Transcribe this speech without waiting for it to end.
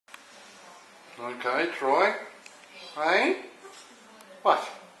Okay, Troy. Hey? What?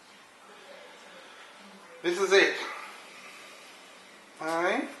 This is it.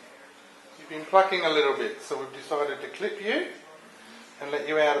 Hey? You've been plucking a little bit, so we've decided to clip you and let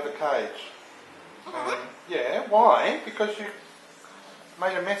you out of the cage. Yeah, why? Because you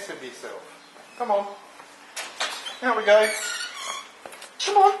made a mess of yourself. Come on. Out we go.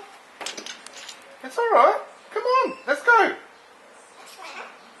 Come on. It's alright. Come on, let's go.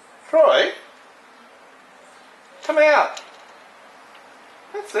 Troy. Come out.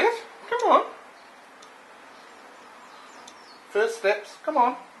 That's it. Come on. First steps. Come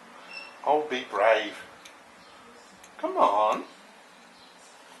on. Oh, be brave. Come on.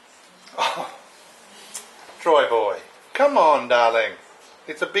 Oh. Troy boy. Come on, darling.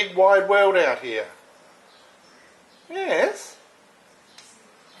 It's a big wide world out here. Yes.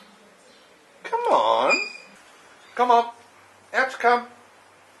 Come on. Come on. Out you come.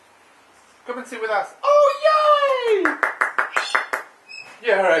 Come and sit with us. Oh, yay!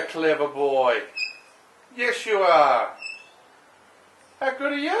 You're a clever boy. Yes, you are. How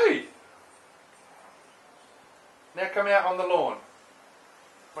good are you? Now come out on the lawn.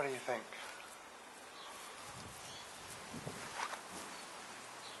 What do you think?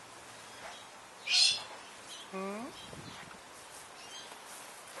 You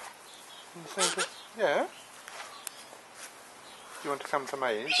seem to, yeah? You want to come to me?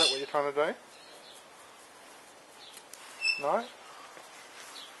 Is that what you're trying to do? No?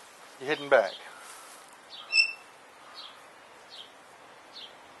 You're heading back?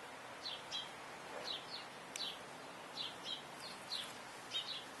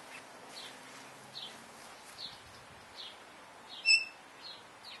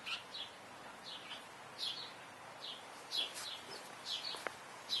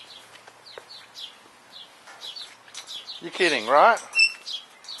 You're kidding, right?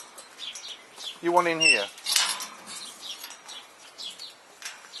 You want in here?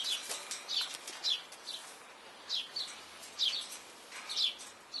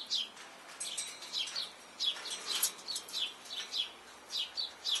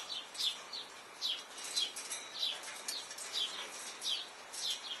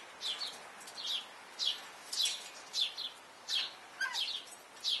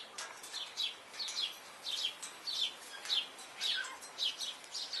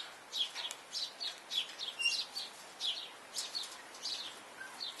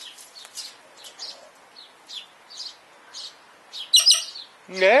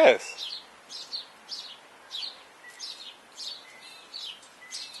 Yes.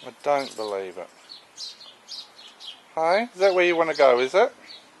 I don't believe it. Hey, is that where you want to go, is it?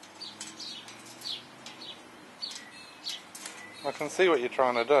 I can see what you're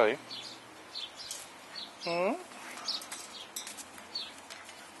trying to do.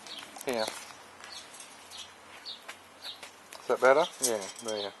 Here. Is that better? Yeah,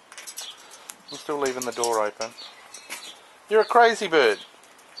 there. I'm still leaving the door open. You're a crazy bird.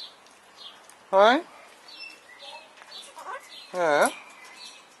 Hey? Yeah.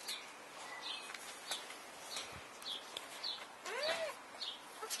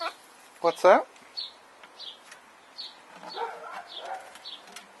 What's that?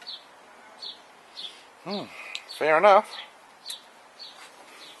 Fair enough.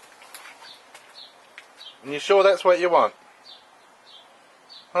 And you sure that's what you want?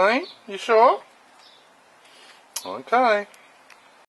 Hey? You sure? Okay.